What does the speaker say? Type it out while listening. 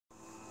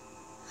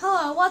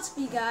What's up,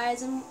 you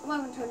guys, and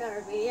welcome to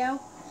another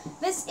video.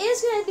 This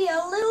is going to be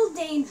a little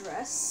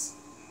dangerous.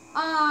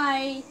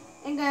 I'm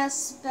gonna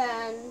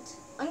spend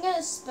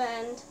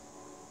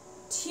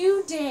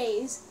 2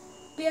 days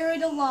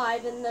buried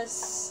alive in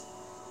this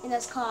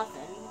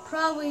coffin.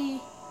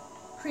 Probably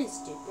pretty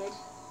stupid,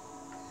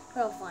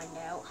 but I'll find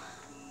out.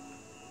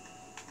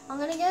 I'm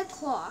gonna get a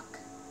clock.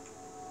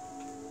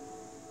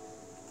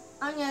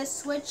 I'm gonna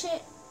switch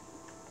it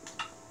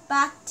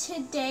back to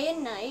day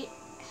and night.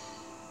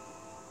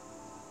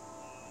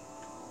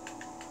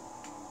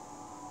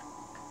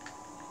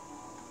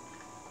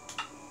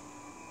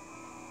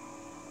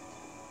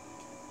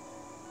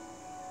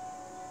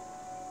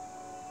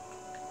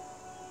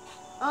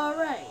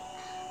 Alright.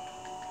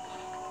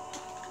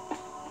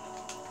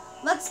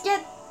 Let's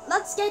get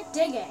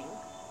digging.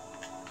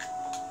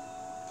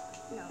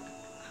 No.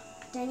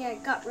 Dang it, I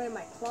got rid of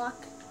my clock.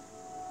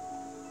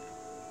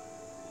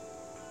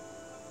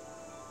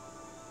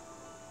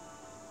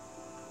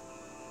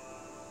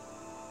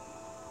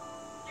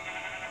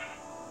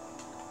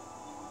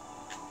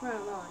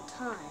 Running low on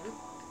time.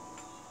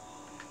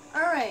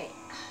 Alright.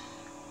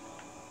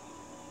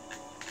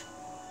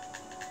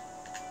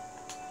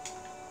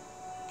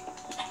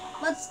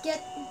 Let's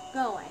get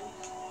going.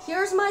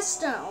 Here's my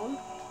stone.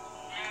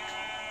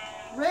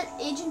 Rit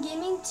Agent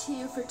Gaming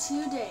 2 for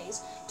 2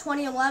 days,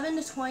 2011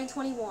 to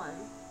 2021.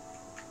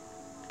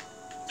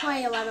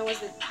 2011 was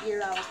the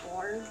year I was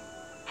born,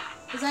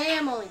 because I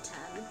am only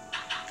 10.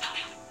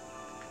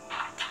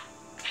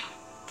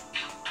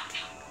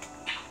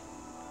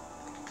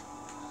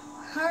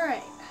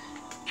 Alright.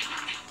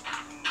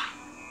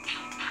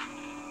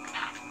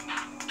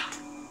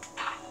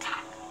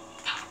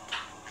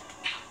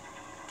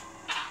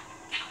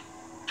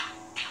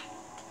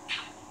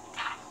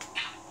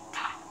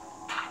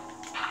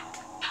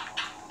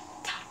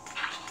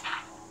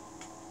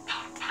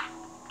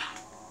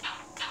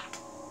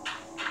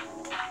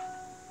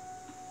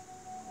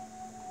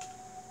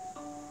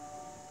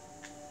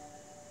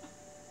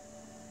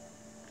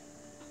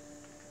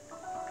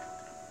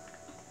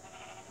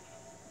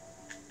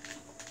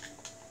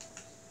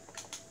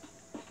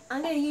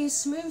 I'm gonna use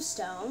smooth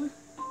stone.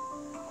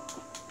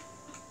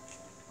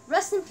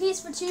 Rest in peace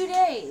for 2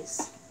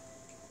 days.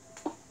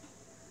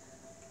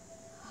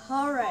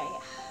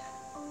 Alright.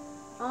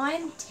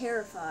 I'm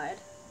terrified.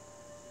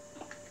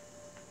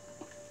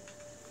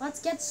 Let's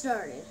get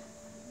started.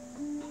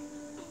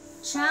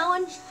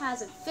 Challenge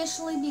has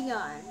officially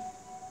begun.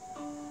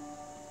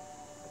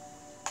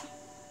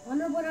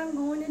 Wonder what I'm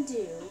going to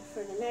do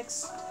for the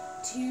next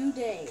 2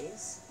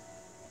 days.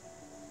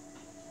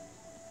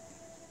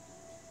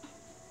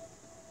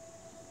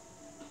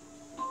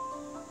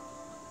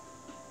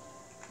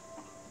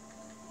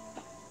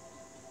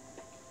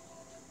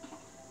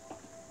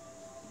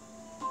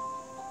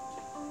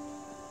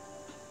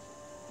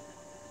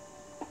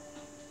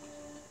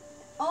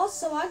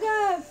 Also, I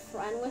got a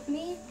friend with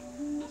me,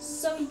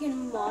 so he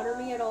can monitor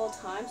me at all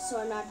times so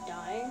I'm not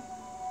dying.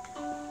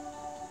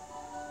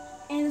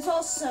 And there's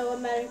also a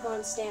medic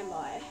on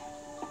standby.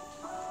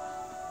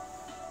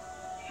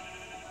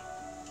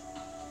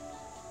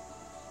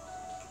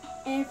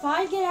 And if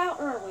I get out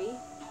early,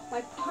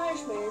 my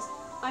punishment is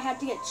I have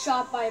to get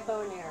shot by a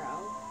bow and arrow.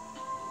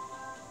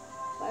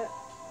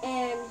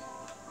 And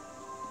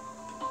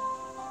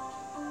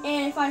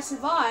if I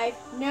survive,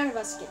 none of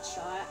us get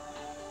shot.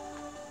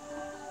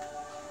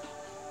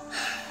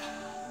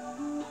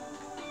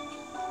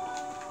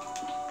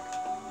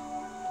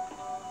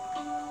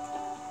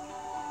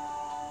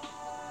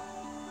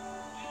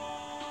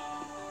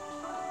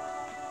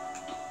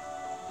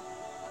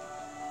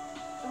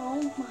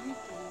 Oh my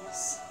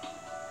goodness.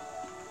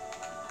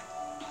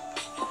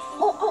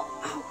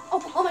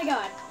 Oh my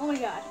god. Oh my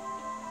god.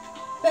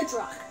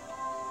 Bedrock.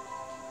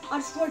 I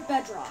destroyed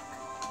bedrock.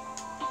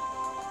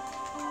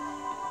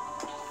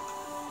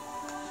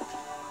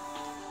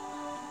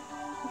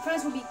 My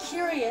friends will be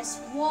curious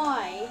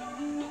why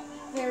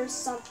there's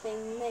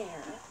something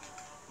there.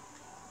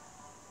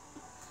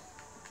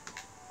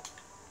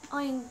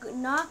 I'm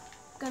not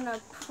gonna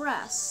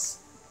press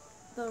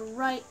the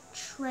right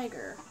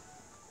trigger.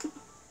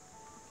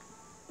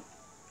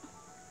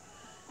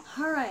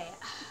 Alright.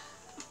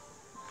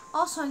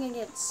 Also, I'm gonna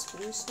get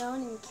smooth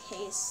stone in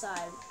case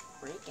I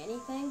break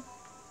anything.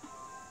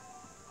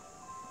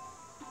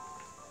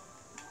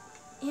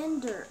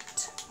 And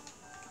dirt.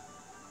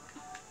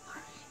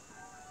 Alright.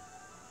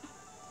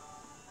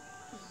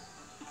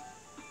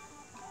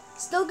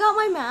 Still got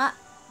my mat.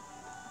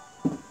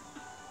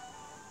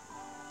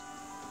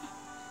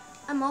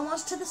 I'm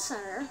almost to the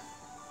center.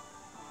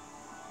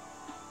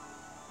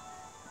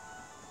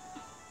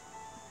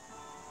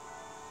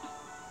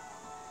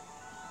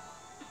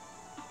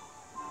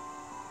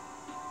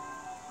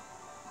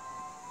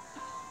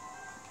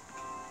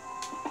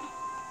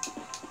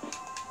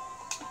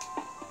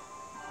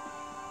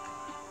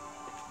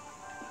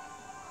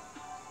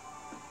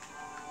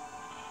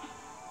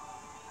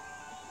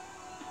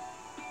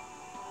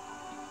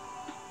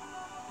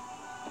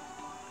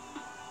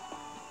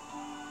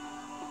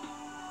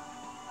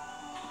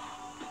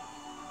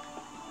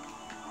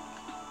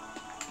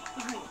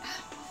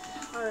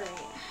 Alright,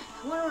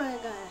 I wonder what I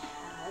gotta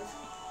have.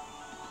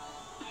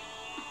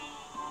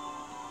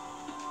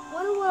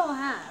 Wonder what I'll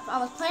have. I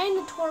was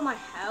planning to tour my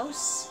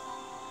house,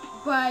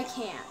 but I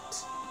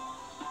can't.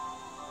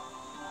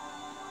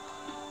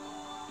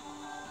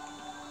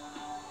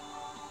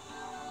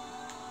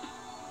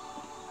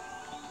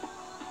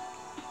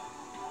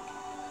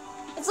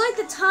 It's like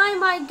the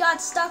time I got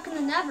stuck in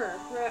the Nether.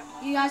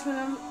 You guys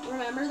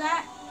remember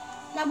that?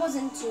 That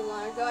wasn't too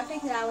long ago. I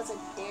think that was a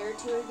day or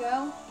two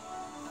ago.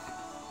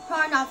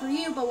 Probably not for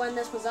you, but when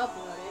this was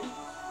uploaded.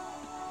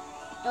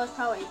 That was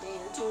probably a day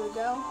or two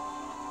ago.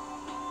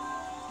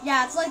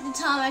 Yeah, it's like the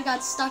time I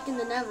got stuck in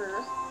the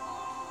Nether.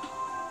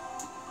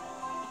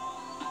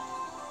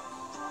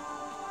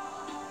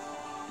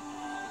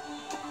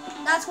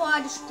 That's why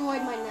I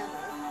destroyed my Nether.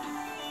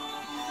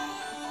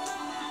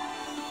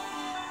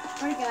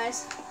 Alright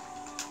guys.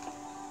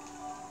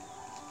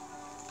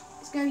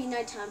 It's gonna be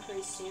nighttime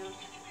pretty soon.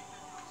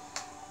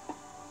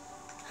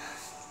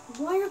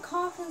 Why are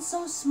coffins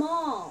so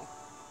small?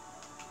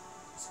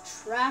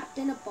 It's trapped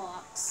in a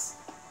box.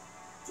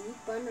 Deep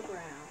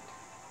underground.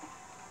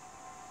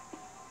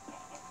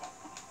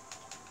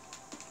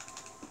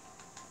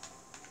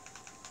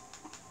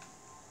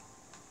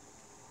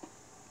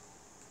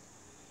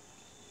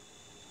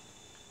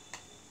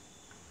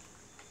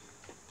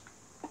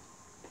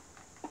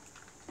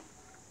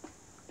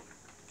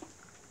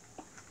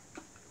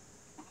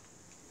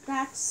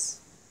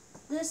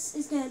 This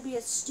is going to be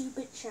a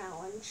stupid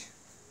challenge.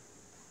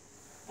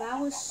 That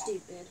was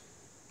stupid.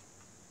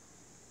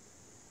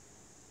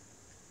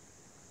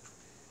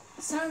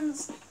 The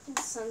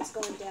sun's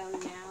going down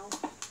now.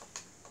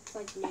 It's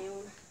like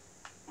noon.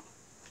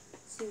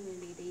 Soon will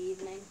be the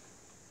evening.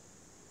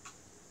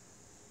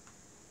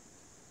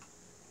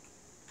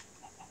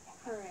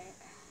 Alright.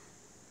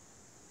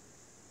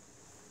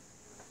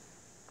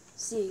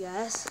 See you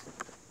guys.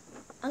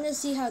 I'm going to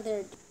see how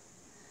they're...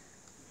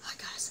 Hi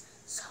guys,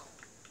 so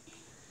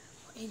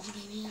when Angie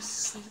Baby is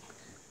asleep,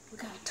 we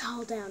gotta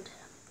towel down to him.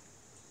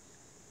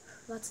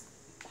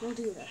 We'll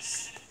do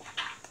this.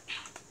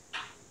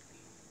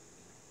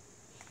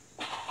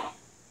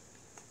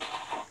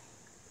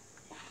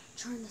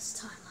 During this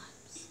time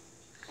lapse.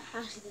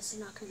 Actually, this is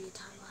not gonna be a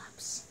time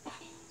lapse.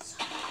 So.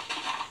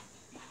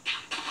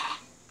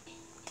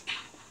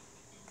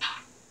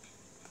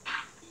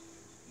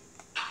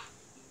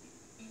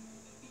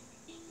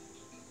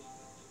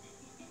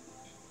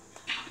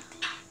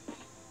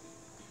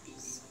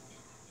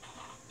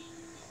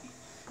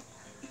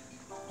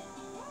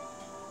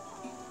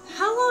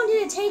 How long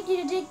did it take you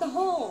to dig the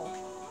hole?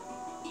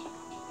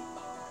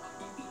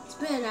 It's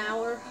been an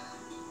hour.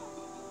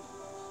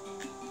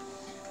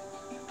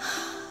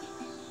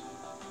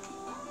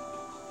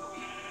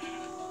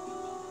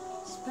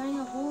 Spending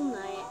a whole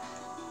night.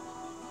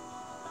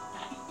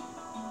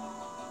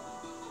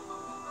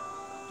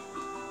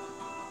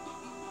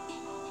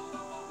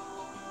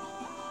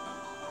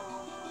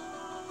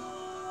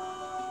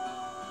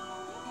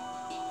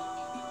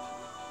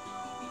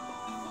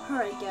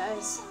 Alright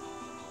guys.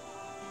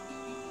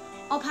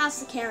 I'll pass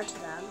the camera to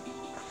them.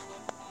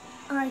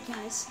 Alright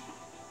guys.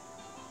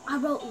 I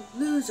wrote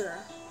loser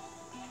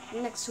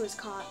next to his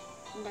coffin.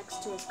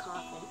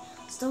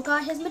 Still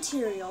got his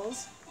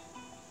materials.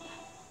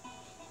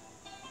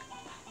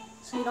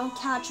 So you don't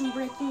catch him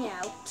breaking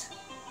out.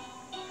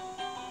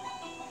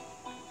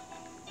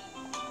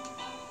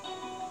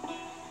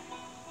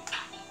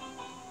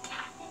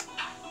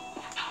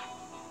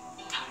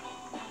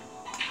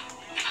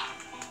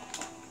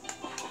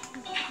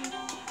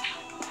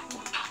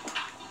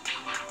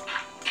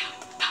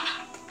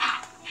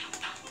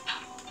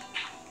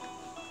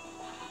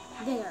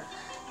 There.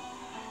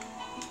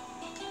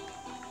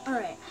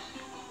 Alright.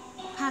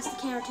 Pass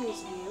the camera to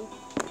his view.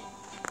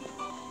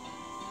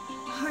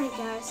 Alright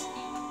guys.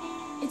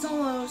 It's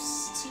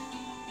almost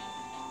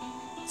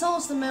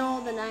the middle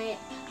of the night.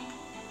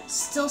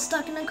 Still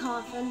stuck in a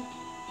coffin.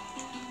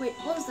 Wait,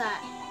 what was that?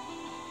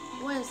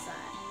 What is that?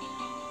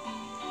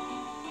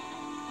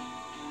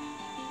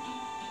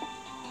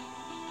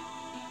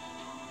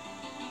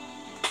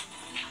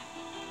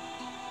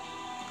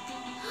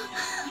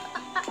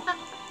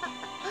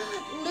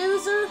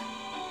 Loser?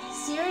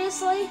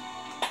 Seriously?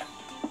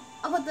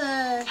 I'll put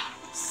the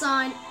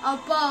sign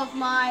above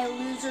my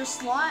loser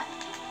slot.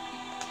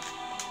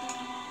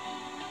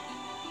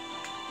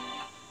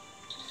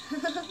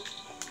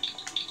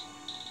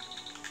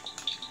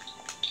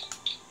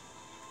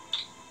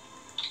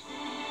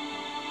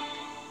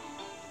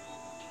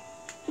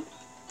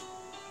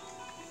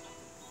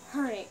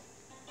 Alright.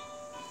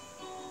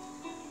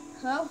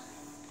 Well,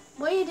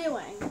 what are you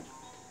doing?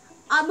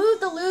 I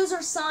moved the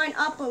loser sign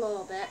up a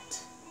little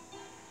bit.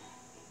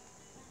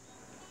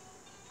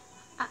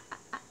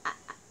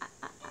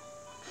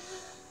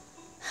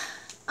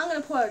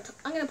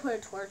 I'm gonna put a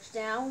torch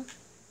down.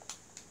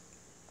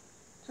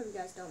 Hope you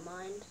guys don't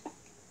mind.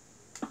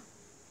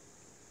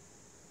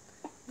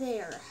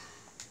 There.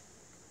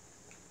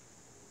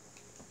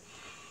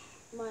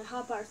 My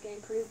hotbar's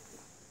getting pretty.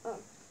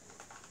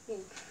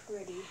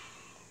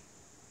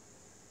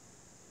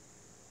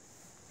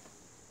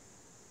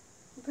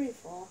 I'm pretty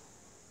full.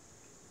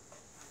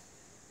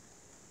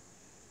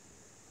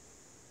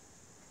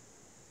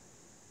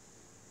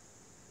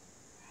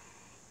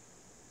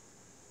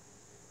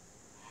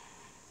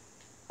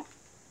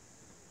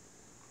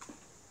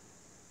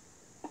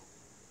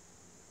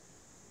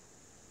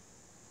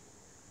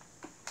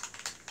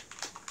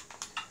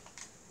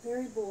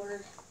 Very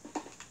bored.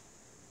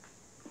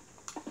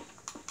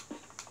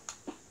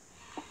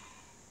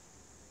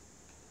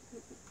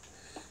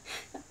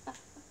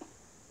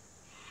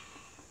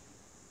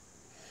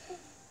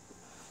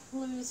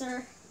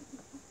 Loser.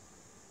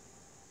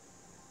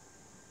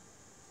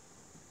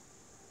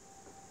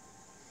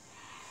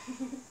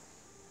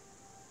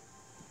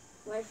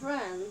 My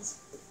friends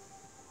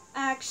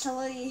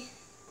actually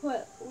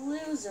put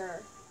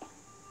loser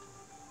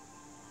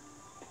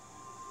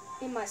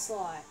in my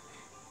slot,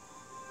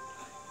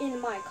 in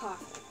my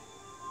coffin.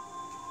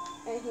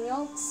 Anything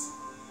else?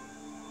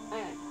 They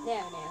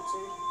haven't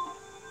answered.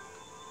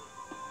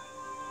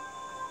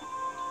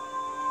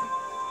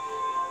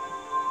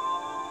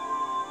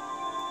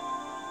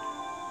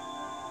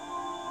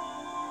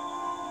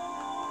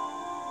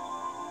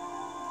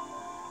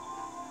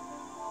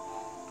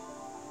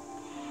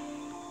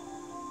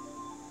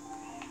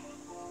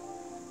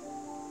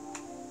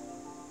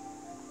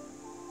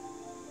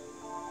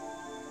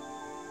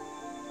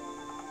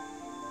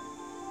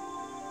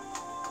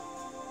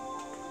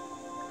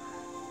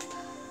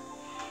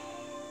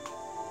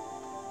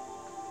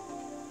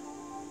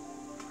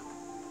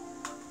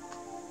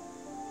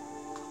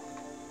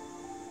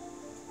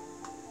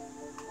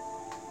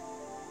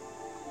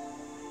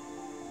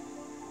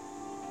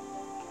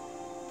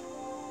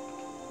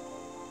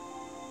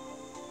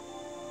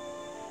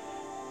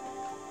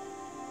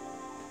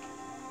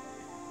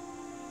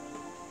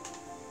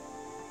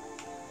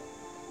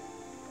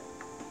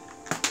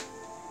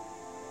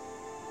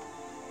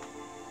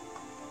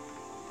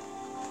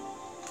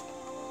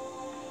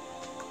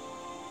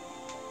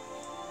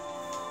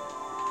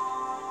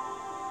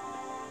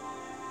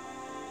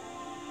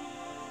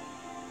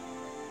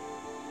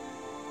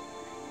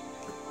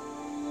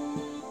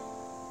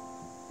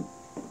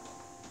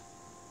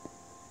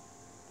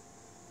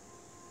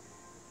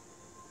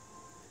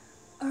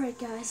 Alright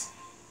guys.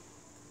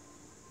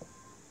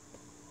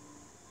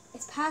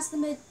 It's past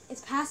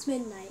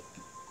midnight.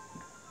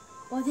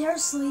 While they're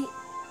asleep,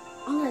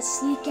 I'm gonna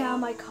sneak out of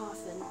my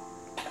coffin.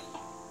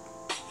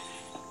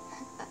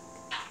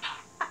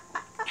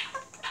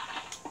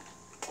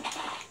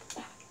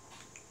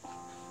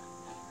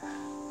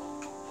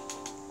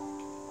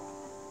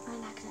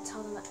 I'm not gonna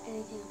tell them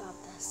anything about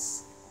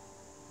this.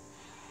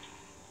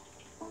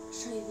 I'll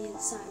show you the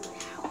inside of my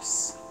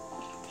house.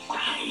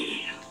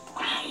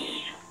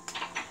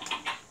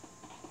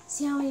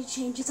 See how many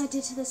changes I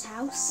did to this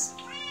house?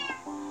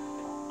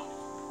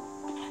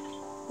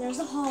 There's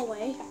the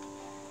hallway.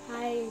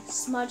 I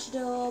smudged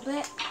it a little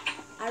bit.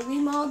 I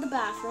remodeled the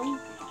bathroom,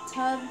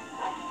 tub,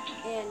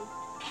 and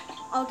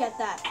I'll get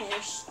that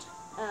finished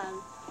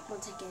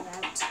once I get it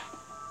out.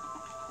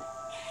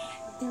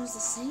 There's the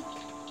sink.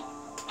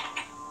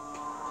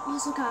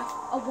 Also got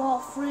a wall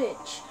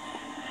fridge.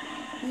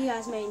 You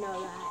guys may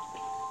know that.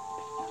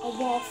 A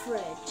wall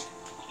fridge.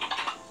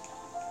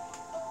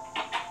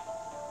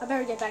 I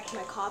better get back to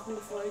my coffin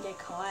before I get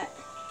caught.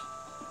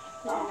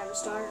 Because I never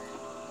start.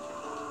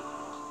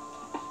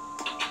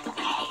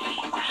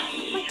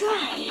 Oh my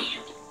god!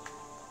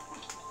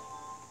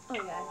 Oh my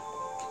god.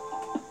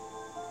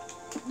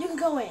 You can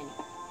go in.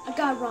 I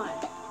gotta run.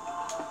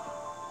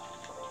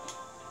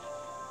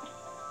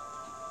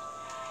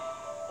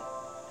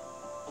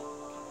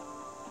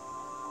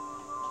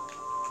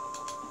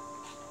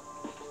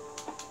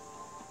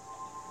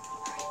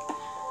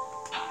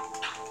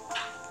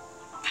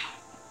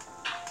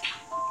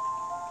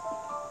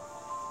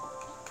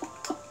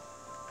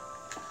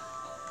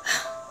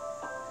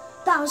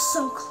 That was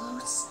so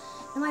close.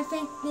 They might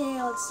think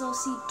they'll still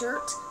see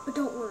dirt, but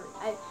don't worry.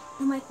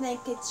 They might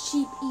think it's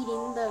sheep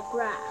eating the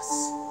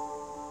grass.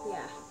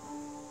 Yeah.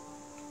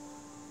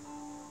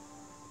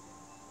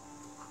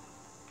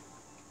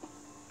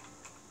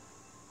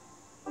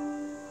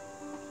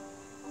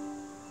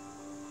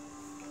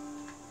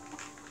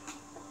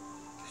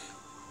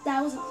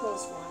 That was a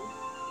close one.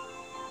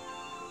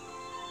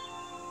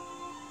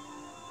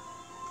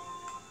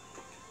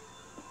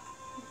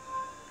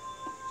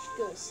 Should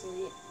go to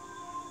sleep.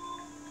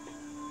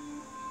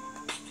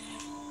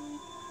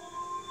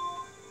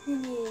 They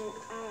need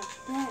out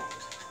of bed.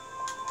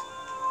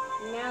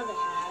 Now they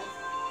have.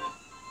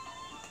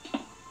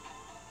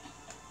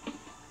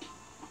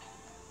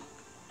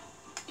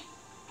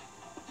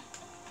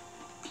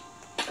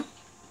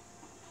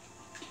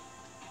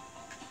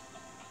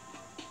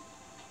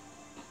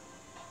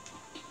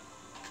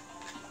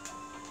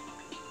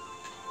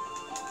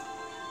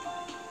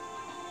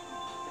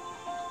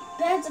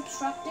 Bed's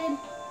obstructed.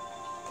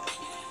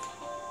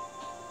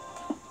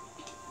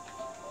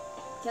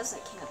 Guess I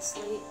can't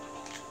sleep.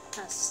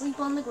 I sleep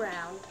on the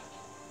ground.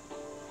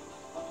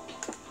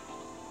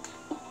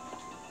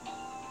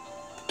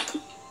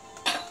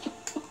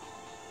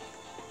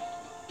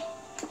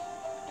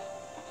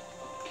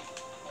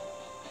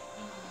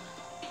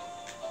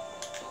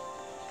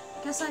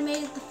 guess I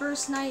made it the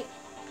first night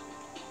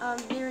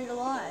buried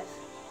alive.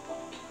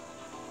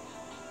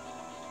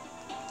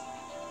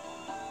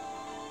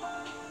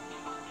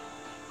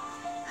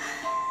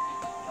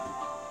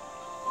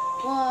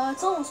 Well,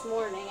 it's almost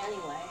morning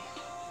anyway.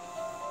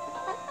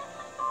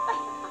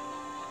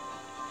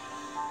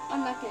 I'm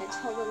not gonna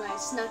tell them I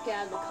snuck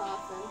out of the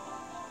coffin.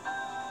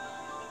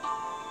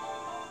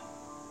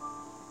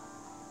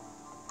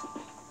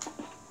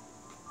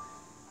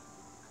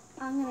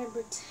 I'm gonna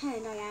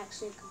pretend I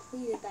actually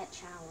completed that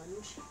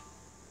challenge,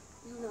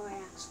 even though I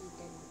actually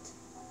didn't.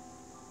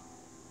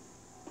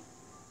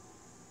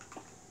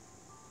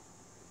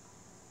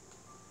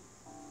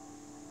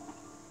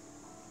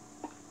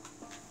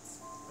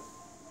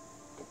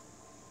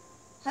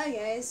 Hi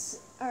guys.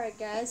 Alright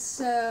guys,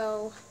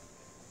 so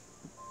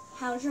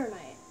how was your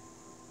night?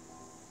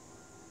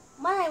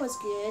 My night was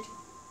good.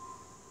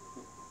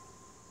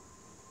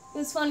 It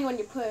was funny when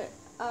you put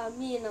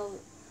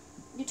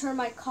you turned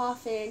my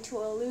coffin into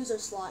a loser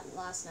slot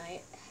last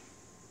night.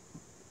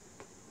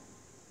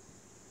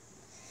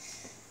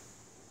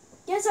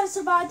 Guess I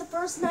survived the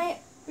first night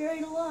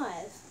buried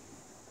alive.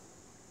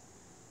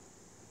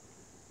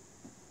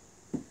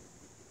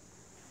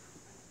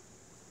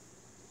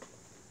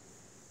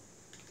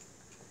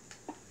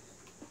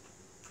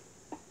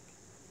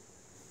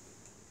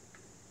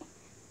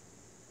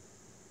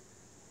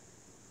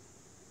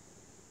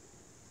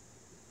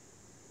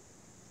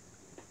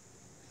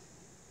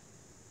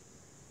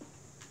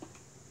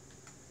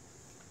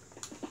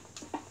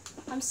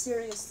 I'm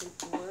seriously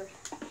bored.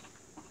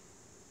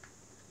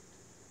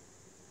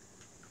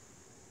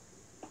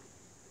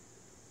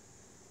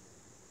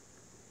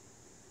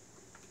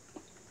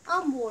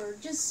 I'm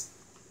bored, just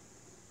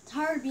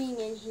tired of being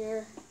in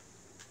here.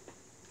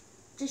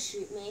 Just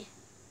shoot me.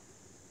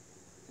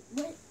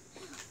 What?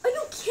 Are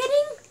you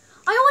kidding?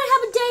 I only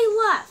have a day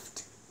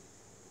left.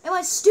 Am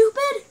I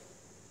stupid?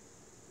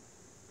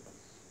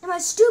 Am I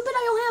stupid?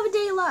 I only have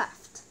a day left.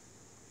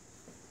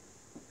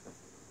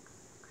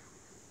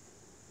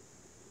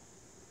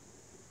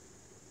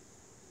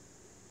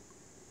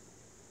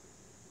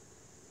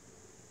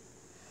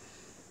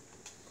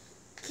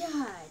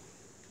 God.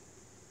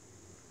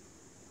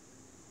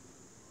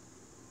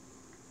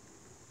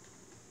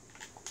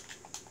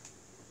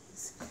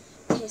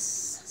 In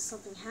case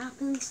something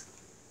happens.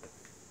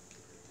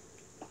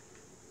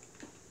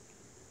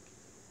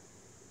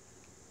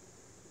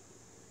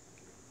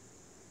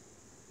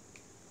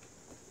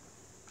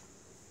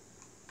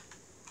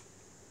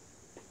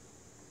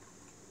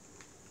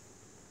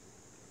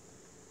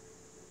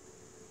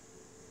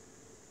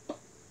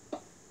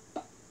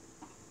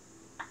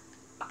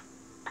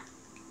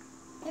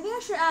 Maybe I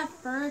should add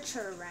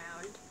furniture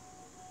around.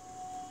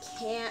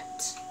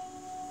 Can't.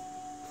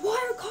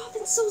 Why are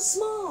coffins so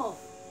small?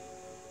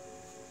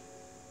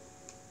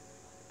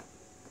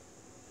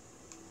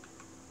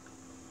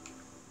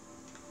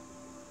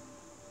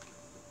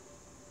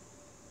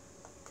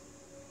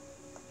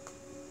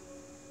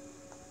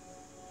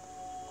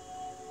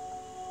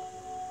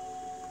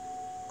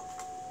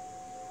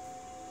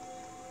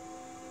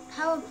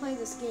 How I would play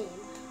this game,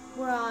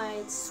 where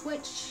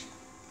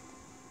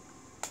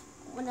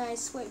when I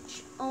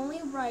switch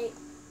only right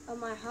of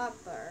my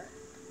hotbar,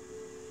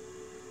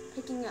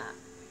 picking up.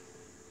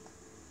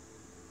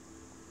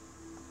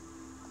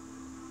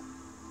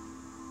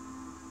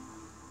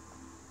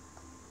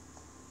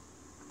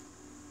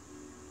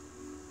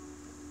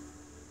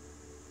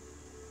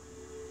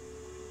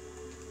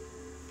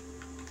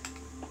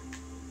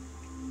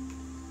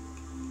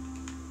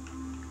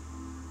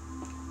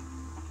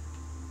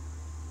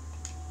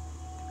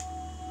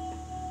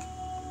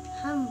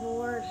 I'm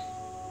bored.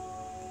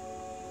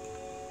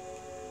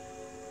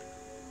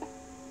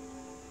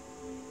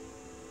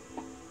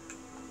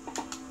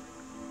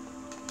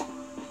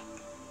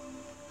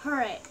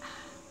 Alright.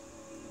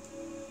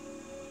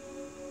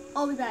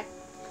 I'll be back.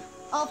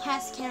 I'll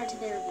pass the camera to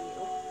their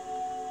view.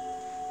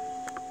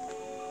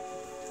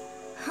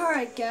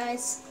 Alright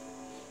guys.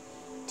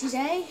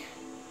 Today,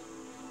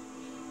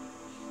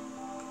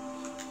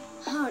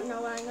 I don't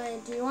know what I'm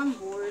going to do. I'm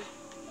bored.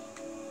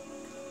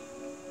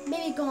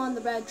 Maybe go on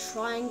the red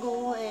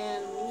triangle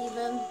and leave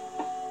him.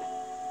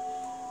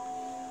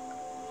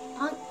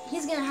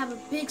 He's going to have a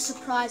big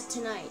surprise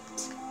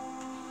tonight.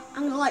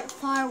 I'm going to light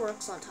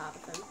fireworks on top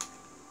of him.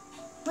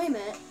 Wait a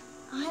minute.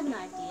 I have an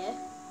idea.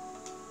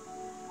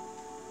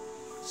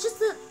 It's just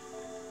that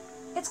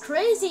it's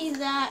crazy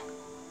that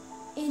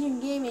Adrian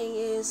Gaming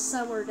is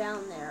somewhere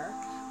down there.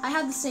 I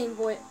have the same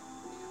voice.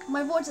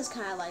 My voice is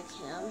kind of like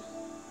him.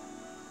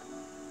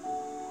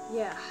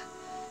 Yeah.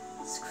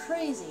 It's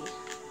crazy.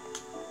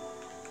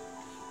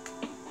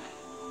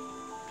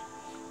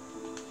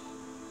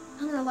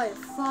 I'm gonna light a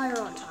fire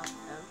on top of him.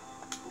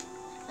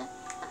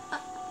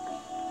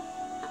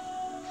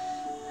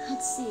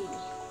 Let's see.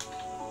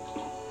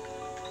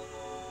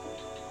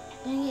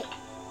 Dang it.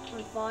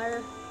 On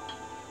fire.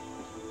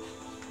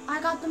 I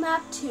got the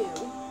map too.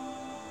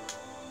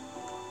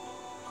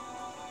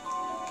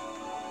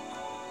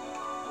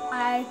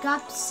 I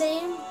got the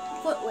same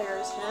footwear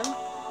as him.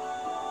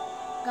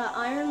 Got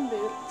iron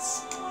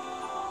boots.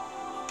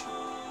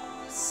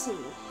 Let's see.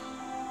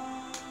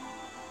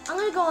 I'm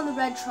gonna go on the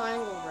red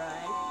triangle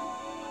ride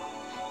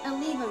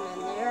and leave him in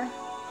there.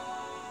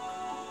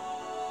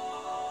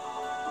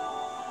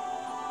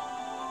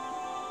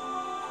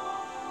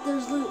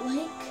 There's Loot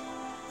Lake.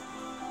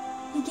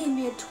 He gave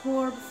me a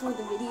tour before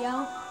the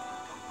video.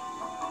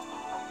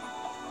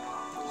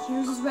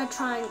 Here's his red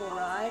triangle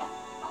ride.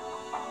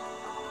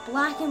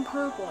 Black and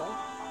purple.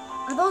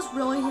 Are those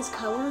really his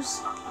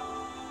colors?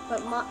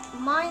 But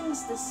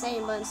mine's the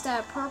same, but instead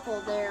of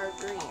purple, they're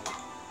green.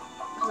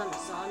 Because I'm a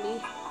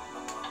zombie.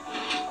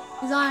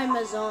 Because I'm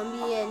a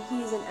zombie and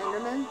he's an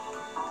Enderman.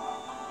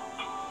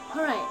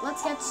 Alright,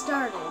 let's get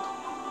started.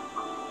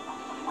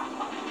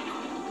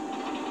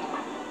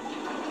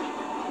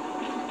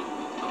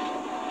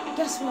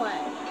 Guess what?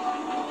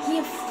 He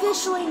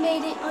officially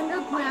made it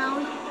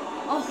underground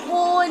a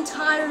whole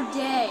entire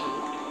day.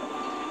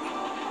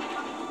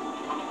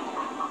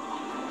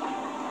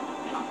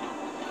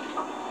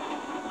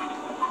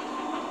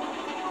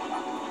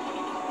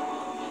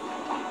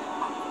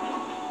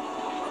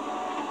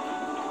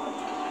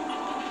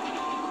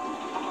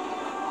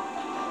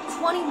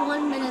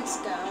 "21 minutes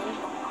ago."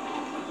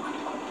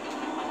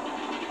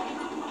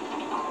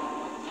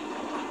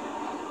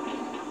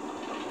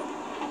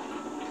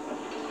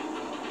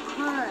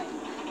 Alright.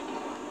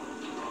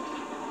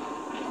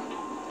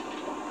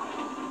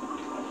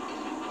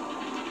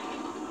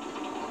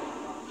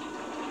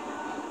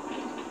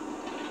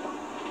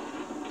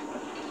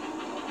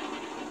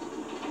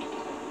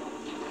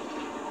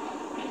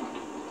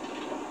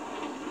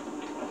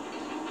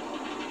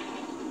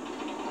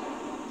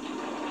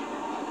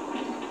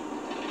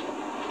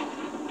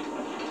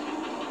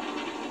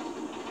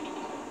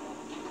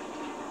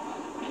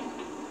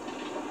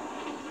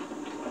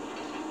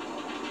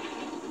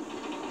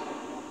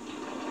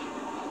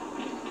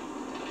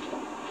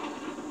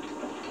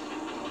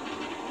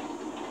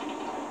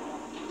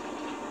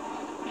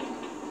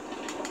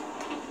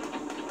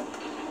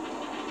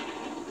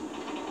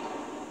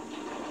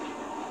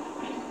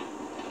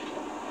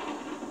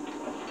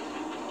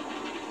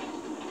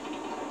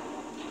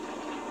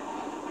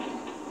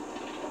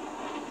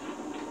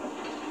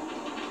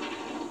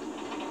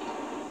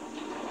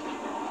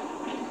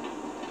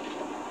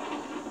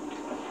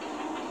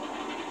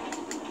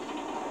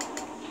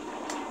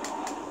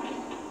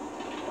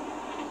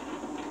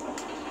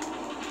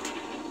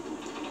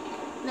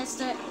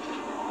 Missed it.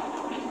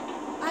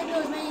 I can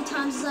go as many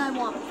times as I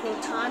want before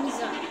time is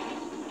up.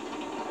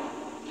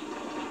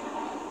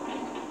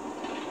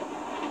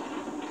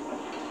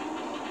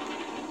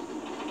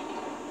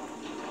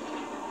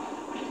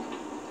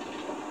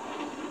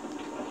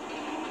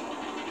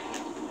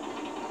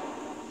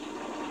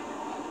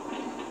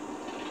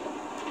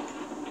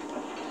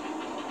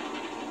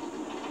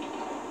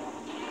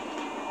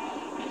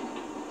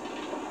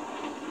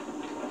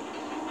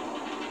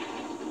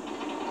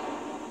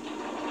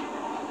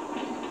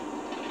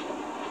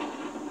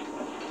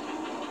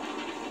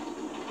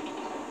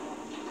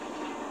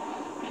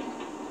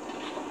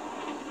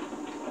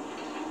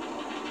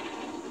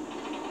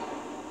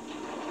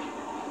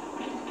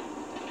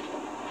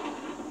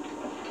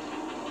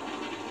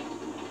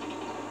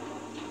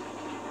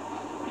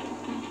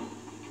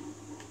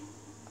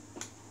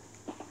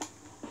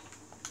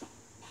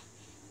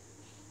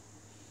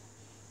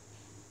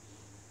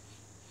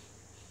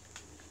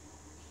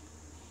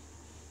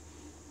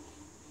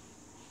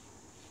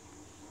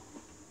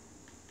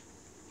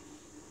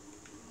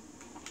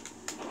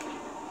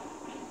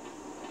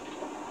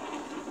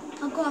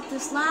 I'll go up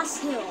this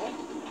last hill.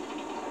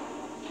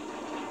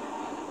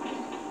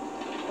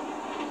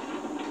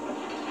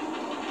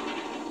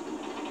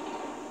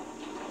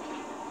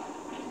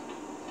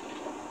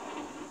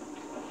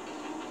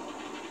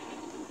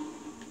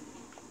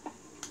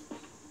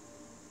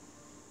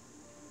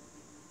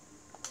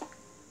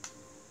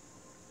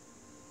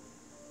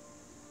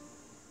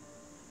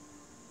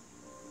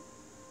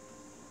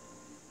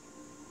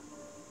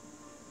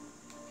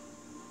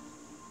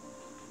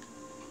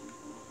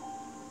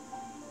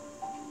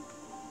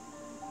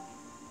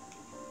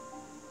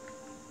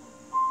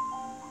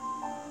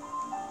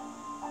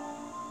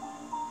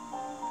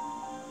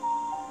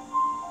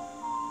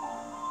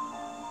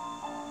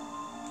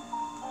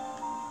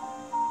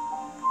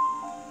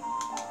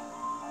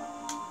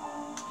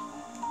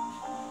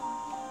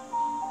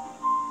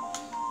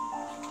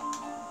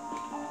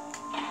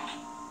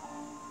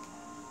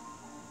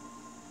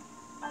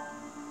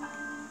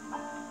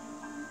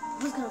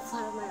 I was gonna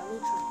fly with my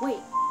Elytra.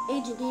 Wait,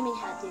 Agent Gaming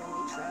had the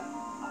Elytra.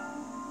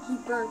 He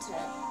burnt it.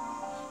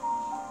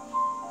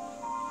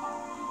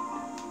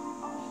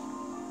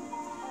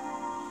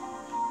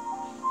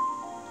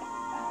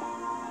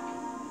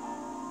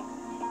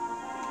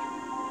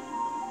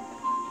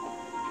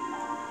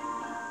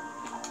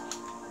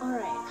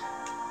 Alright.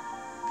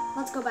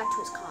 Let's go back to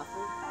his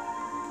coffin.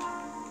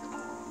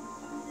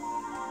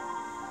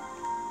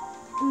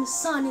 And the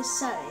sun is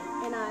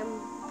setting, and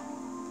I'm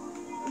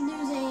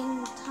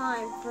losing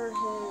time for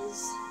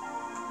his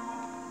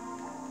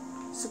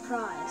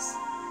surprise.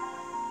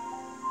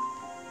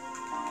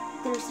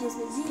 there's his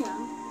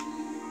museum.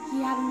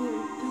 He hadn't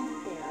even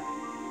built there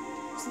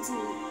since he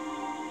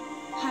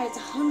had its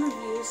 100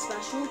 views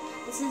special.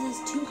 This is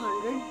his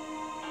 200.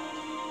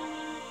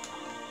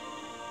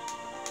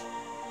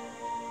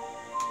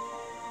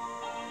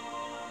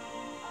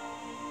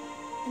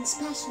 And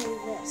especially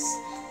this.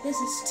 This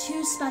is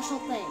two special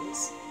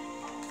things.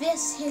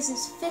 This is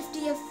his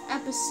 50th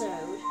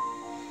episode.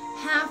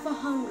 Half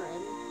 100.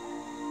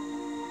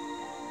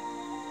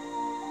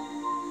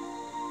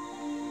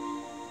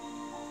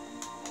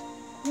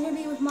 You're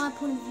gonna be with my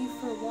point of view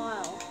for a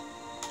while.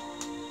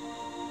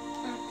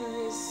 After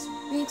his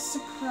big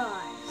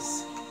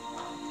surprise.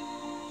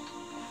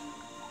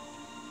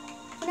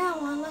 For now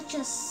on, let's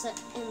just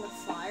sit in the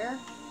fire.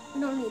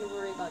 We don't need to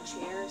worry about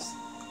chairs.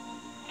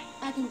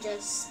 I can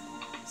just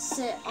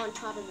sit on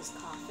top of his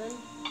coffin.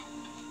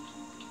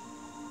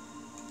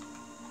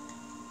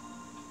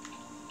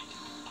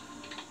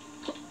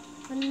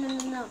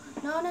 No,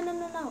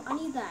 I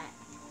need that.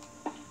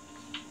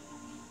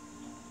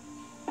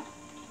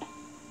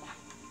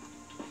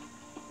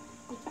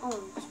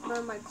 Oh, just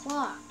burn my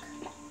clock.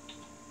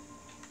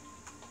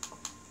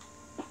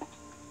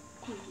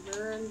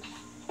 Burn.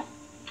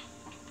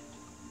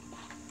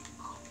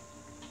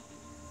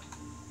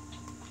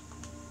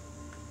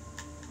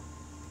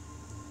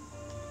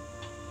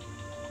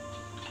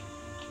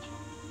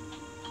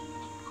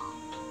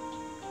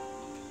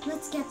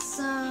 Let's get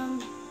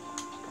some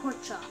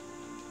pork chop.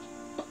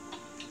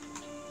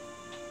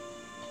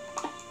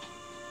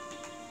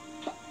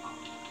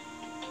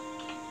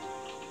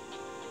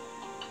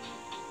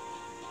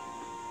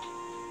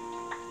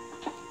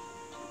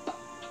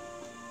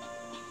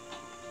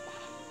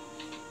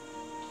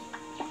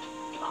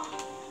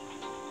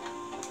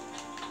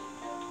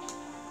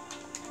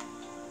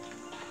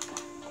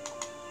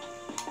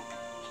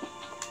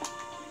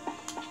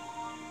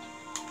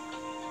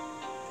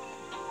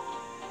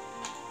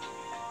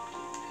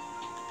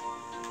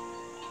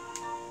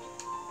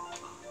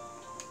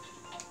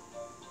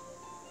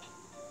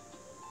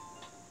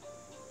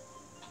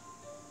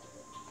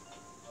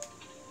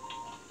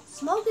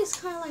 Smoke is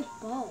kind of like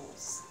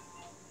balls.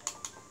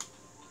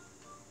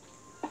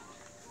 I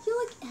feel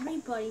like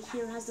everybody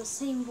here has the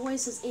same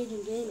voice as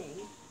Agent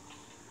Gaming.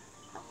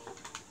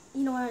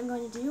 You know what I'm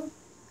going to do?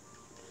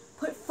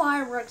 Put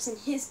fireworks in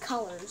his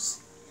colors.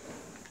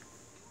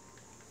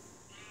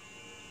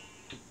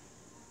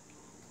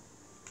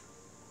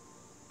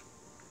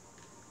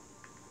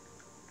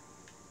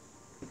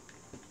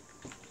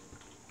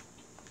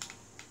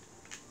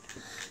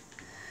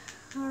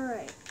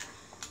 Alright.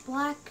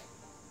 Black.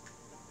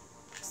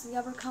 The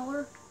other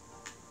color?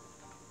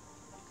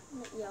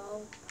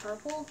 Yellow,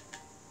 purple?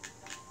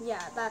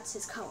 Yeah, that's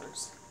his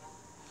colors.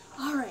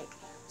 Alright,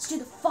 let's do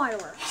the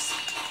fireworks.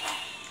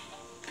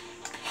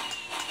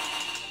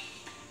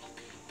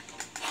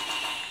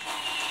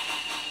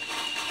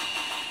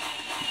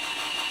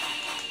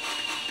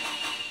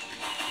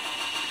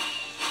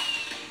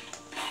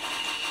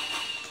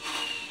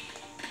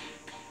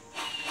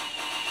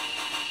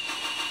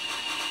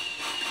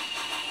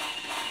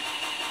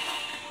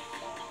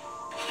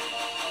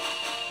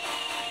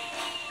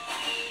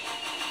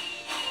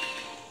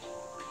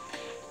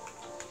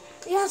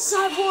 The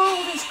outside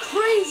world is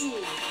crazy!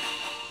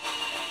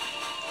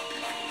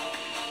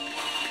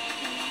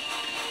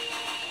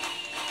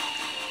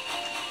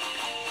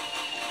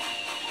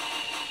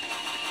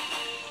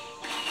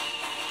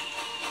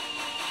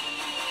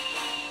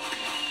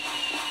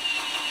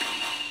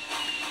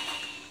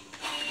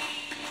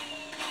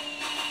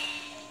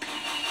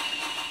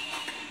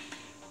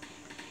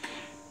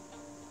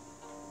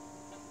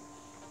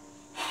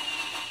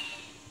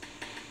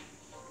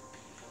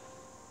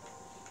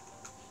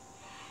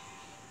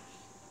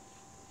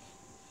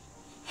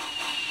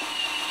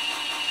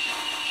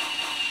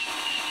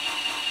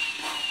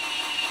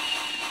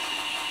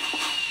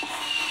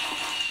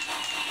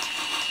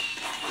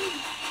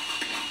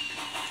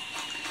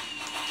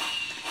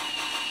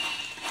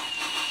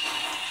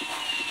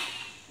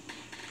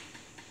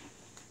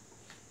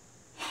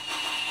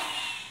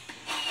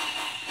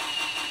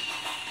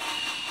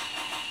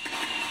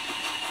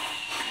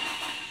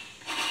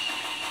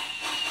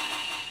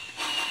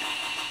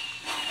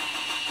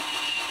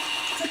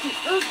 It's like an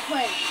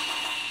earthquake.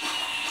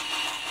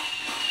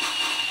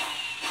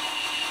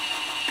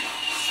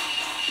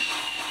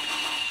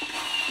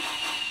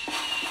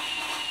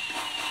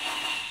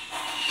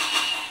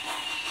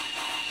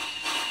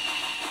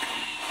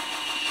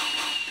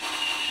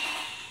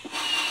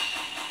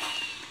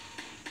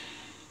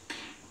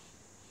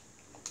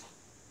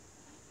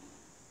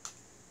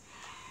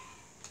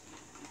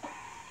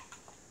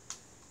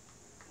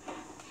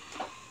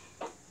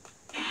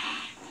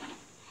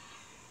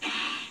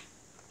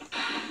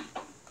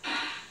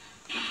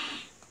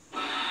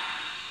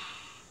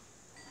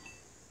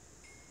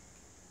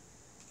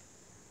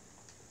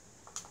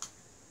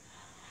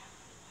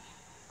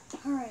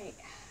 Alright.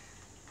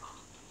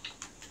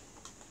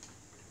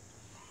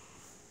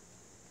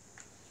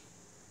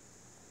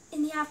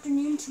 In the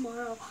afternoon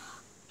tomorrow,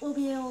 we'll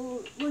be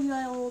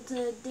able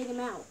to dig him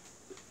out.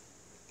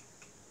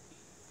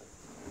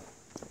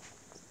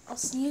 I'll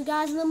see you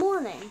guys in the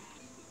morning.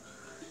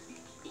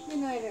 Good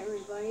night,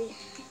 everybody.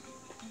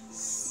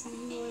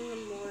 See you in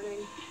the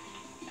morning.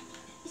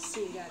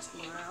 See you guys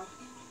tomorrow.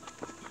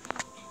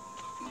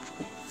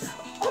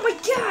 Oh my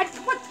god!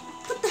 What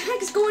the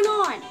heck is going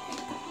on?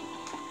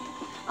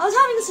 I was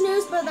having a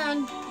snooze, but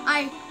then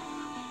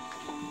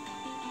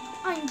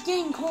I'm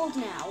getting cold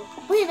now.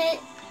 Wait a minute.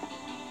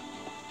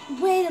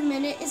 Wait a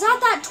minute. Is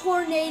that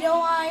tornado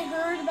I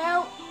heard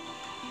about?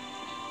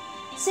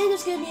 Saying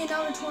there's gonna be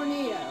another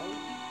tornado.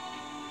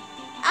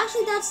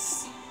 Actually,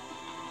 that's.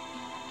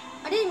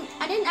 I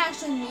didn't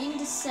actually mean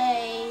to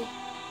say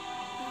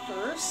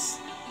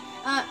first.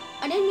 I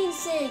didn't mean to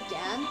say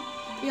again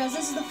because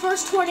this is the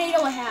first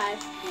tornado I had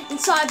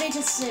inside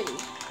Vegas City.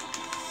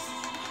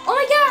 Oh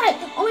my god!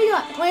 Oh my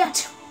god! Oh my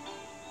god!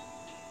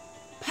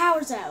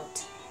 Power's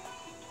out.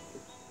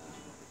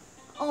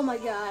 Oh my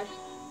god.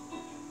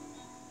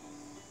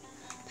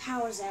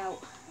 Power's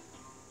out.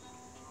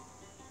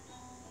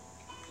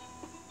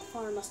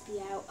 Power must be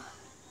out.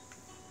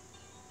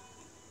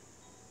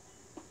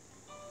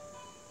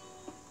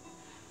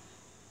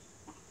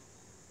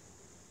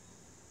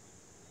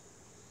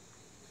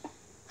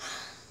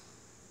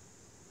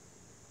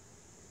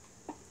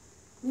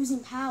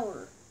 Losing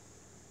power.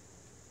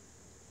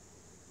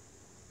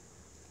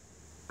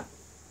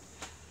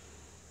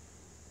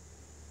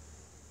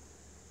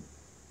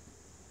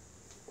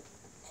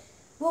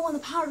 Well, when the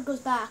power goes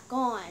back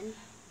on,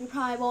 you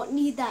probably won't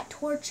need that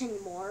torch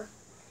anymore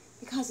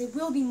because it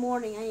will be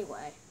morning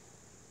anyway.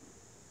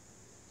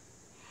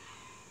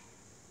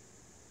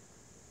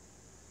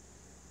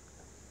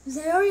 Because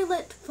I already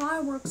lit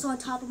fireworks on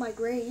top of my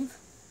grave.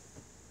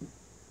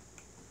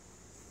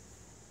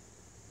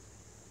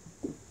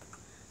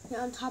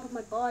 Yeah, on top of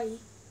my body.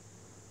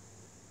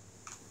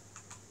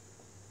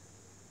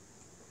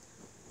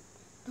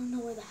 Don't know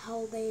where the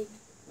hell they...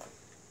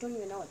 Don't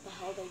even know what the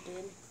hell they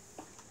did.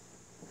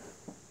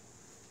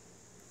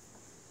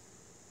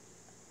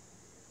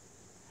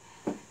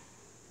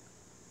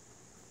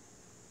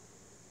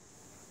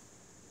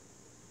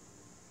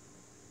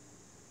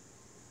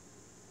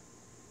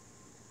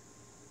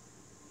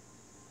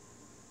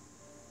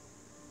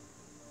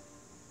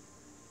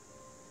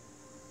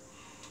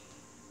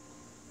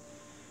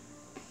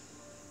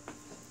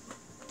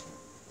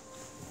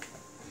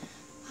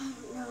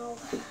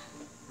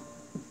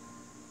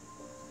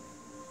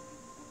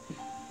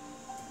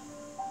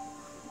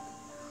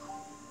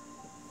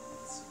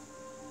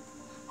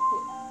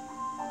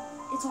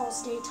 It's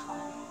almost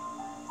daytime.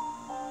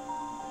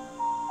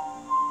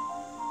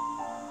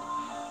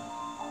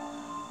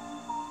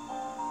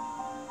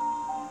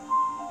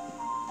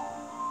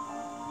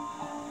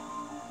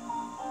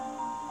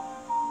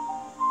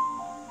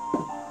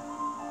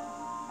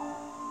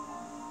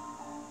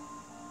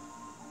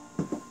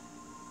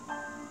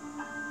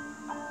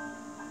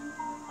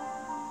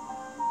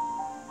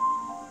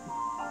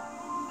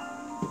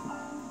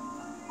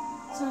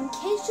 So in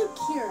case you're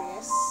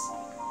curious,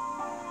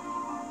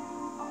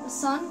 the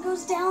sun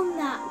goes down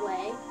that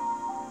way,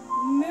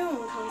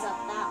 moon comes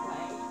up that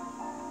way,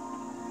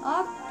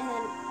 up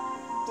and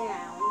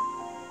down,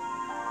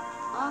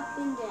 up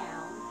and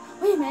down.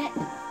 Wait a minute,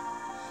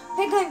 I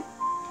think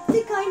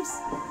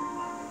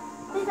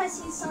I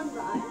see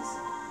sunrise.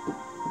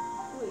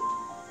 Wait,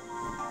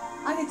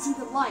 I can see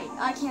the light.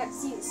 I can't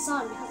see the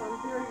sun because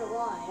I'm buried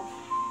alive.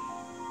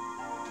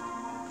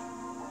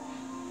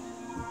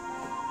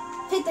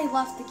 I think they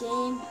left the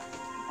game,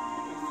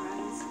 my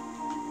friends.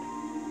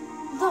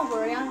 Don't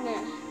worry,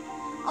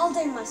 I'll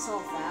dig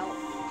myself out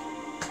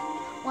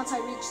once I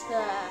reach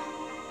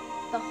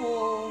the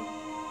whole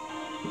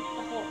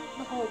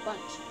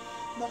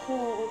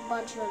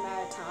bunch of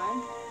amount of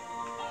time.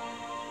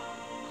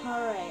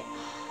 All right.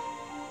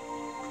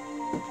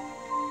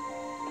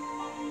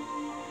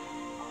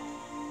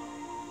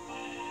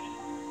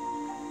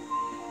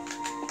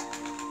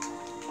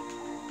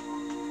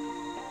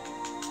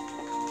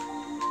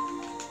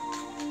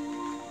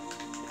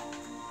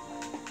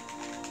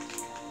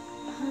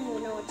 I don't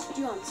even know what to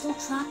do. I'm still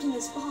trapped in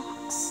this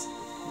box.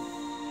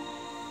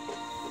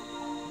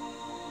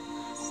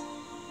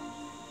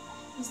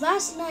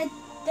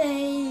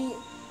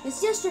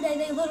 Because yesterday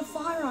they lit a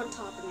fire on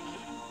top of me.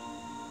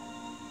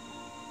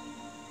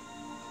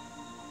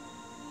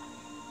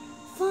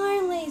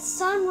 Finally,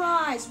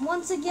 sunrise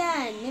once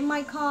again in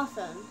my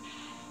coffin.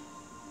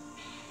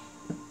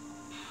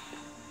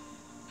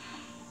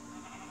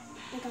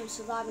 I think I'm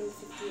surviving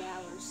 50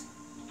 hours.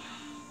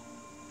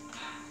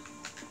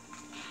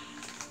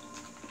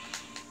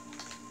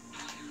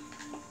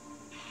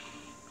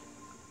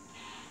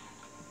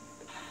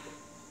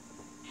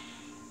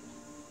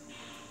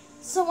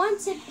 So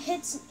once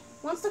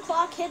the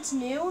clock hits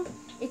noon,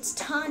 it's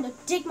time to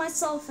dig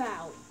myself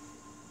out.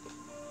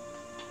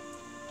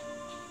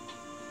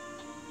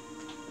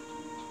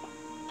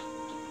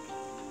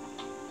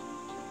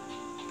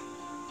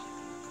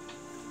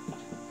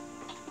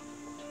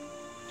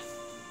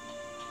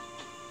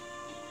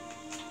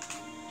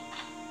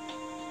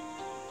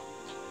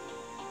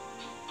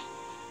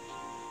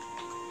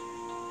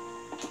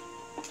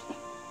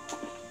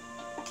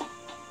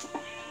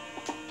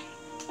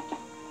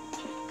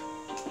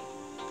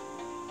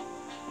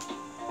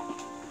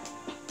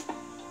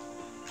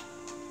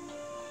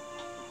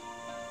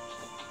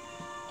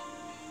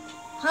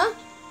 Huh?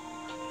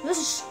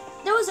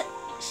 There was a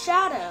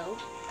shadow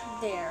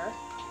there.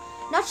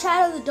 Not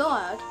Shadow the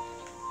dog.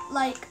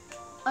 Like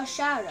a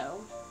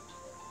shadow.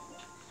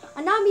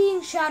 I'm not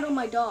meaning Shadow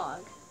my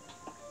dog.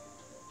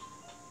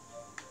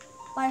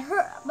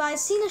 But I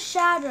seen a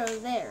shadow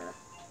there.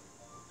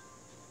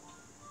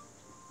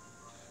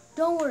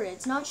 Don't worry,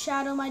 it's not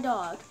Shadow my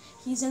dog.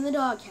 He's in the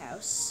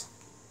doghouse.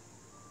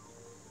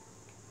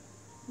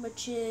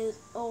 Which is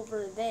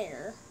over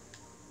there.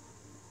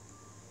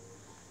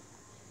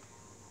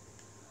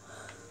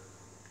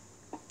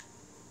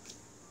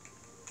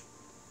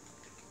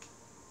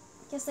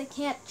 Guess they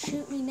can't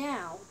shoot me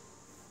now.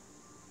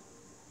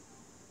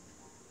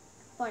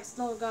 But I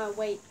still gotta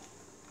wait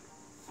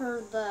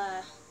for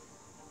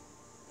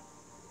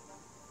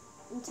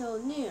until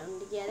noon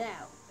to get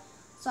out.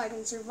 So I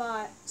can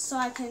survive, so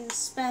I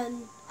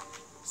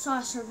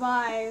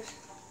survive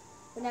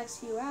the next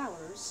few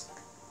hours.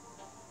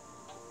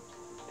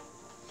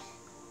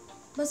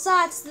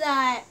 Besides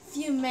that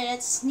few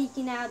minutes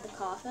sneaking out of the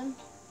coffin,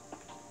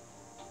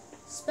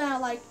 spent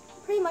like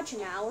pretty much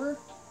an hour.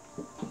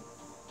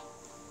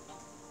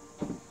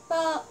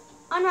 But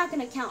I'm not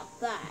gonna count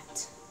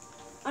that.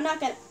 I'm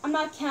not gonna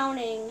count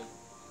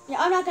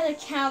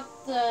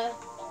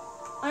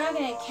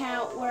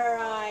where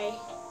I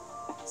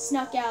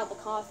snuck out of the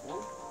coffin.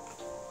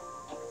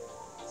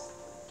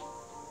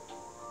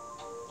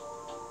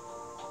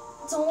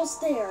 It's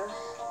almost there.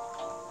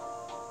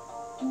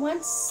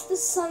 Once the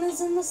sun is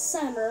in the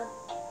center,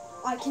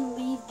 I can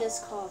leave this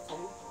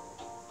coffin.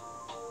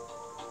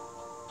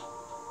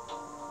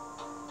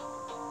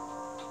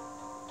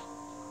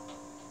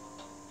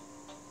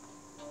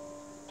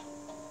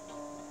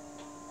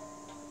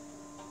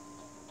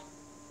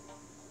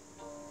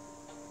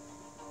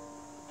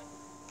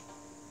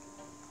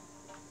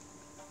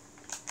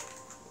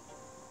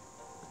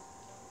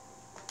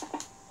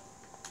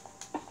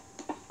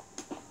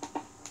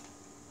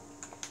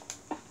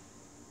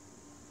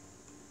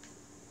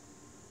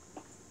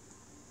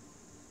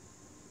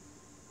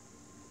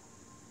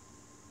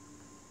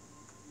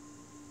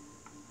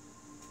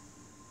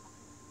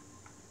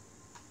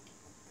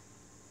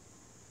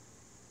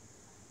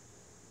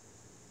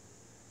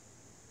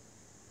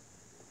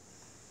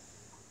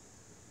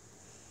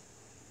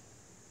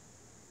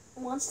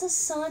 Once the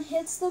sun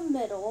hits the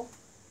middle,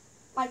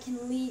 I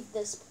can leave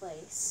this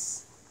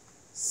place.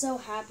 So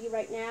happy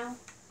right now.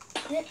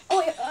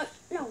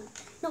 No.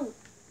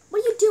 What are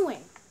you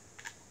doing?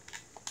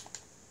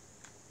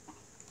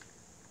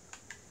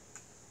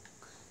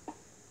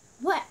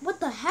 What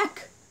the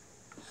heck?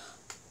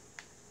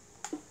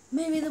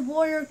 Maybe the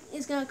warrior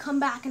is gonna come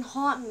back and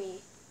haunt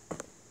me.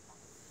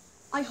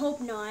 I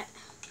hope not.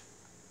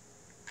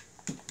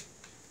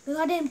 Because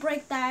I didn't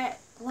break that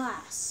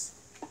glass.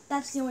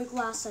 That's the only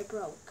glass I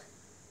broke.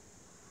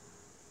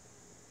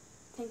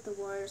 I think the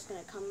warrior's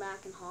gonna come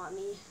back and haunt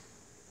me.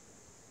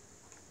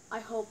 I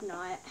hope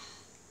not.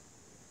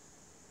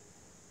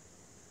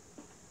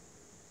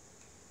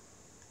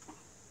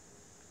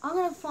 I'm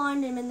gonna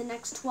find him in the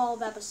next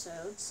 12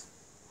 episodes.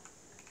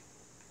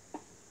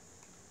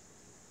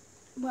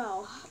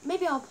 Well,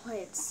 maybe I'll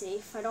play it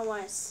safe. I don't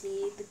want to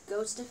see the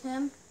ghost of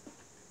him.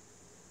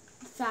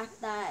 The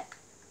fact that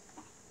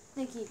I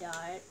think he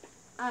died.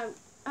 I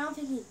don't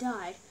think he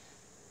died.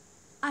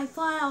 I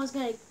thought I was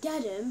gonna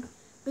get him,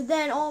 but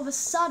then all of a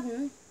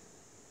sudden,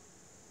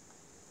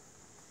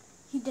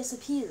 he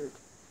disappeared.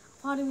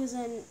 I thought he was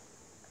in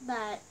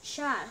that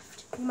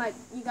shaft.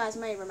 You guys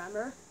might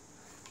remember.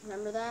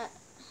 Remember that?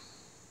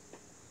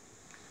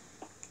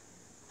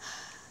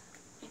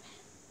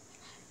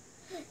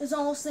 It's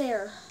almost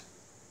there.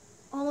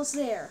 Almost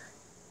there.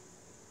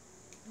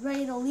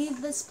 Ready to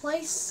leave this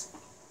place?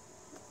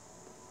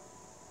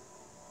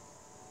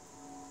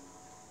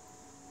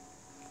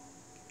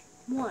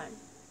 One.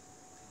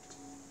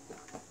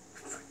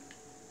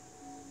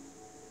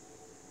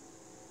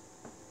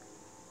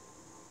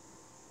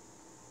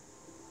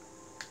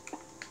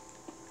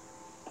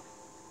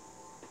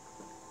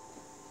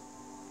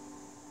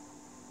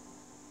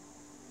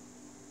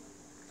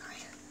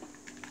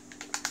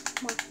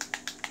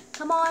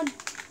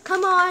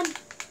 Come on.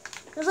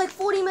 There's like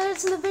 40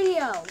 minutes in the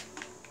video.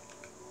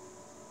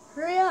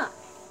 Hurry up.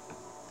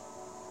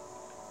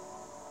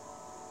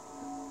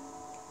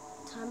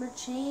 Timer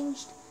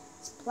changed.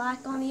 It's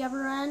black on the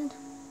other end.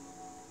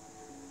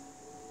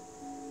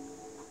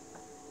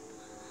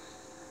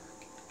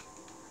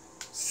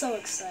 So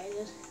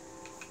excited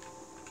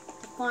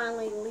to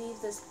finally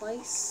leave this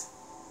place.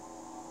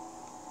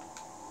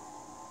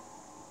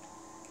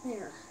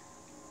 There.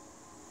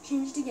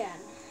 Changed again.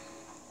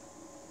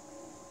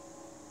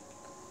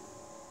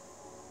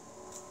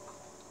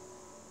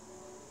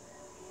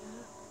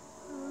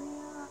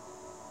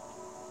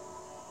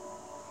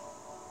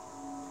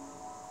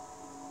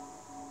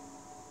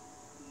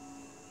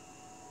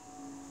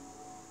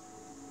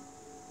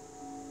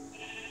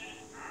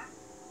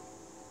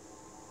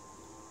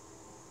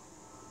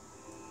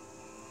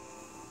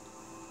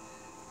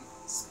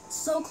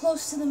 So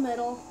close to the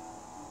middle.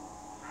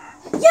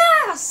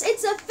 Yes!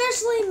 It's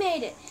officially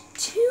made it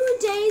 2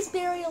 days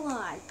buried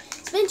alive.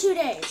 It's been 2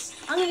 days.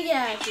 I'm gonna get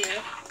out of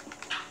here.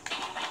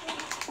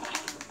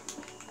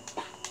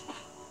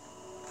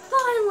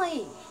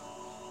 Finally!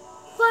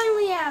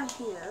 Finally out of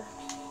here.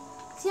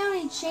 See how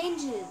many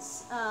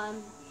changes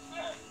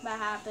that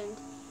happened.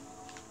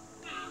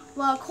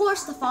 Well, of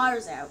course the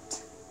fire's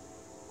out.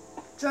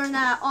 During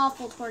that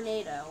awful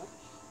tornado.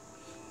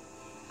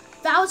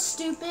 That was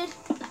stupid.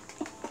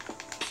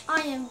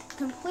 I am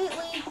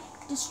completely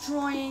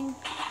destroying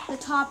the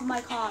top of my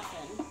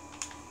coffin.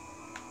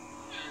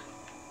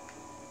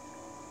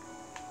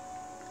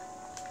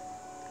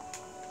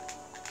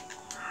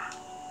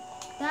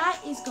 That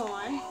is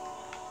gone.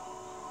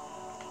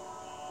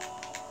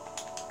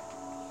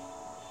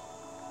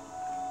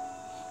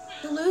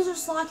 The loser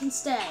slot can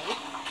stay.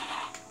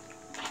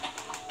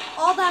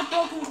 All that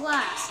broken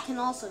glass can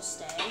also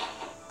stay.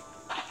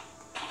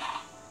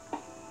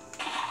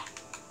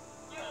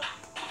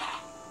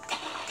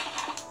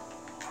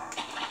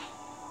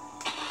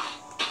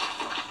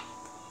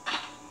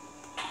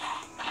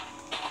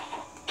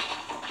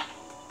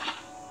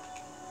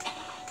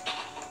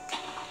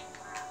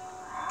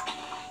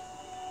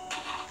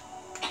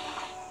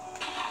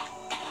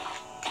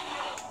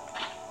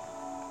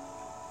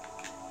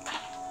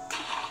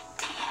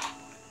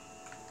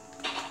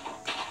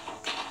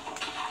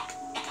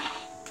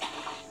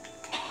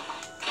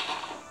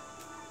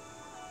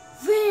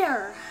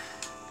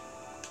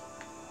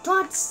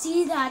 Don't have to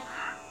see that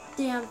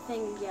damn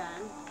thing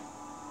again.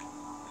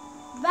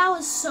 That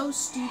was so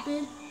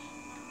stupid.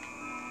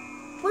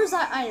 Where's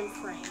that item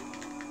frame?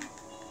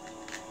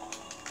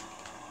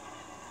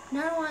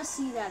 Never want to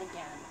see that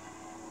again.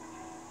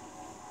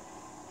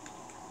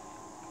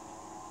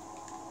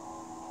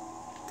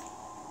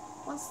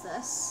 What's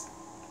this?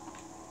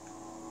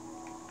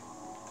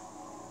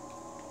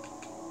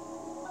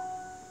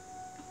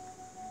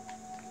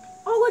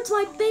 Oh, it's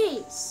my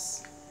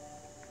base.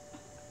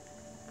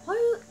 Why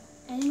do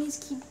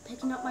enemies keep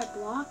picking up my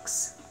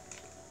blocks?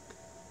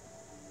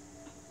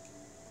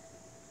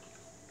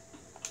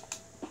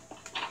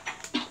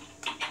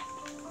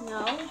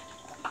 No.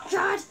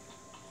 God!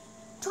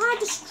 Do I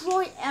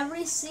destroy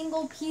every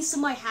single piece of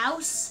my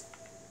house?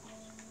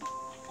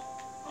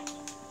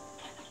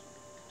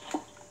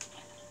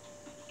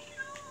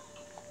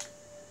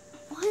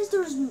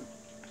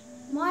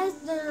 Why is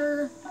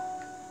there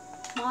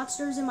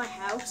monsters in my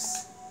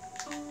house?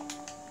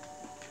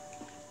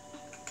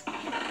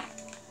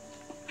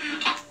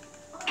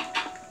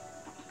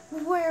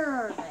 Where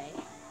are they?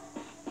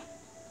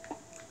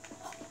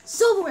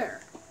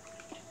 Silverware!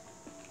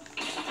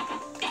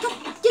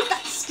 Get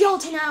that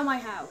skeleton out of my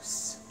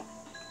house!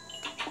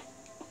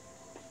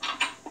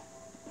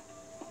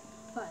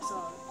 What,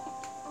 so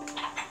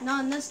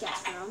not in this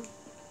guest room.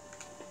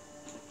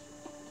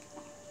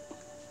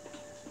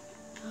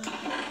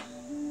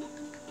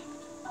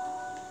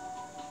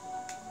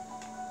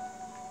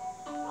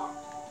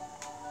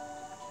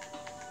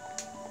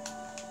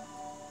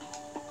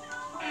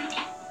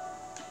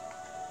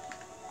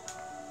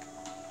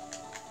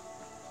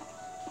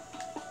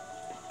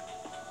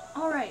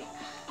 Alright.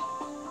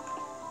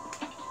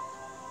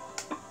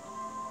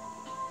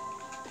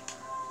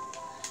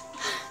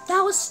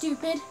 That was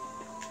stupid.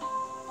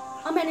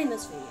 I'm ending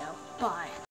this video. Bye.